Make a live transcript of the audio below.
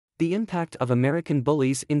The impact of American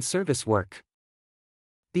Bullies in service work.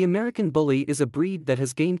 The American Bully is a breed that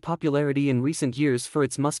has gained popularity in recent years for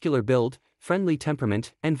its muscular build, friendly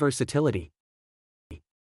temperament, and versatility.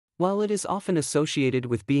 While it is often associated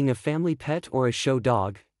with being a family pet or a show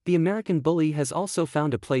dog, the American Bully has also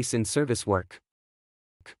found a place in service work.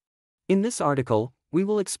 In this article, we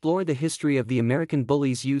will explore the history of the American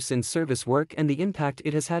Bully's use in service work and the impact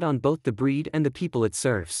it has had on both the breed and the people it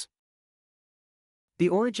serves. The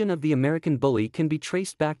origin of the American Bully can be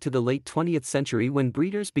traced back to the late 20th century when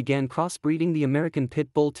breeders began crossbreeding the American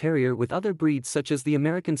Pit Bull Terrier with other breeds such as the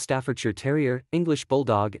American Staffordshire Terrier, English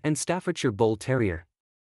Bulldog, and Staffordshire Bull Terrier.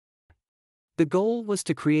 The goal was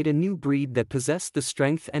to create a new breed that possessed the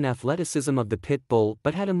strength and athleticism of the Pit Bull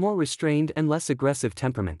but had a more restrained and less aggressive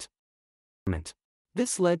temperament.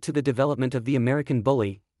 This led to the development of the American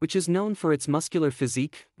Bully, which is known for its muscular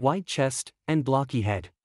physique, wide chest, and blocky head.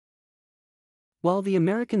 While the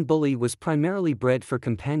American Bully was primarily bred for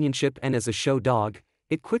companionship and as a show dog,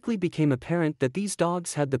 it quickly became apparent that these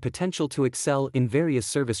dogs had the potential to excel in various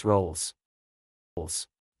service roles.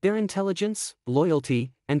 Their intelligence,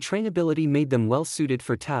 loyalty, and trainability made them well suited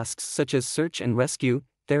for tasks such as search and rescue,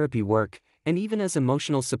 therapy work, and even as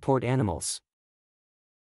emotional support animals.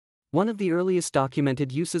 One of the earliest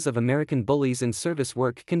documented uses of American Bullies in service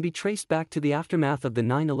work can be traced back to the aftermath of the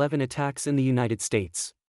 9/11 attacks in the United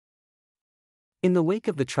States. In the wake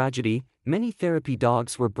of the tragedy, many therapy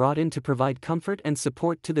dogs were brought in to provide comfort and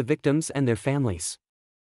support to the victims and their families.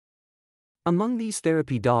 Among these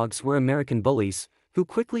therapy dogs were American Bullies, who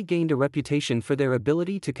quickly gained a reputation for their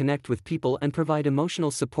ability to connect with people and provide emotional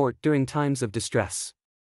support during times of distress.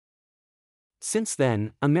 Since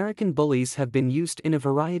then, American Bullies have been used in a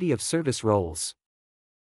variety of service roles.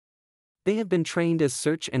 They have been trained as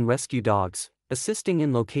search and rescue dogs, assisting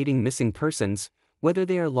in locating missing persons, whether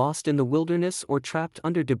they are lost in the wilderness or trapped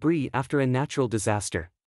under debris after a natural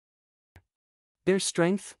disaster. Their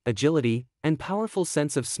strength, agility, and powerful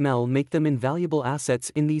sense of smell make them invaluable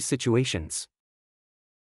assets in these situations.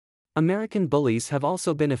 American Bullies have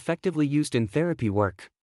also been effectively used in therapy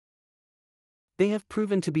work. They have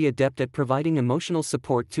proven to be adept at providing emotional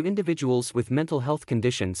support to individuals with mental health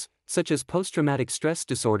conditions, such as post-traumatic stress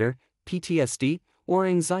disorder, PTSD, or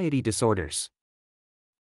anxiety disorders.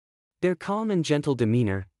 Their calm and gentle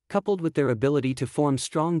demeanor, coupled with their ability to form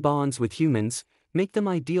strong bonds with humans, make them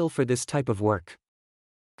ideal for this type of work.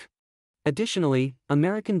 Additionally,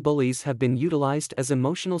 American Bullies have been utilized as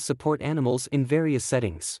emotional support animals in various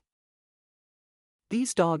settings.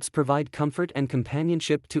 These dogs provide comfort and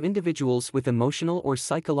companionship to individuals with emotional or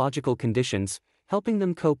psychological conditions, helping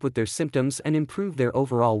them cope with their symptoms and improve their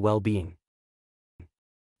overall well-being.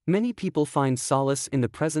 Many people find solace in the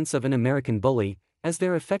presence of an American Bully, as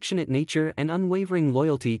their affectionate nature and unwavering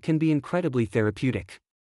loyalty can be incredibly therapeutic.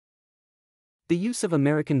 The use of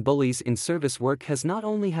American Bullies in service work has not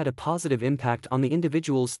only had a positive impact on the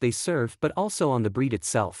individuals they serve but also on the breed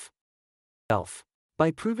itself.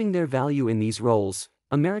 By proving their value in these roles,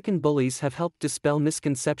 American Bullies have helped dispel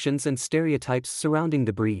misconceptions and stereotypes surrounding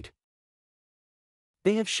the breed.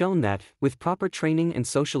 They have shown that, with proper training and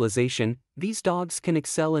socialization, these dogs can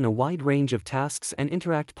excel in a wide range of tasks and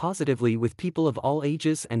interact positively with people of all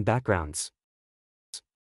ages and backgrounds.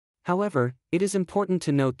 However, it is important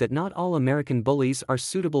to note that not all American Bullies are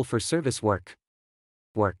suitable for service work.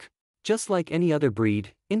 Just like any other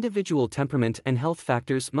breed, individual temperament and health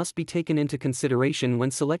factors must be taken into consideration when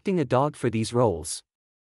selecting a dog for these roles.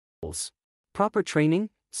 Proper training,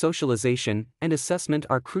 socialization, and assessment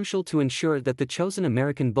are crucial to ensure that the chosen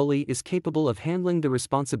American Bully is capable of handling the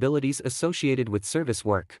responsibilities associated with service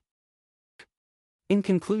work. In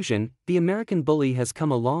conclusion, the American Bully has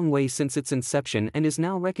come a long way since its inception and is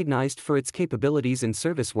now recognized for its capabilities in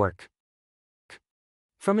service work.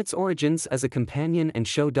 From its origins as a companion and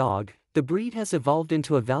show dog, the breed has evolved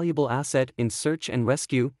into a valuable asset in search and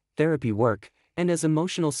rescue, therapy work, and as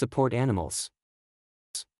emotional support animals.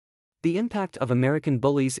 The impact of American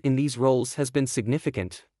Bullies in these roles has been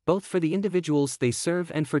significant, both for the individuals they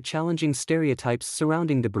serve and for challenging stereotypes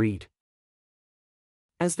surrounding the breed.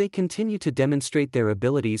 As they continue to demonstrate their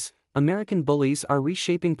abilities, American Bullies are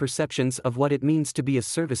reshaping perceptions of what it means to be a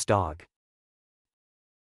service dog.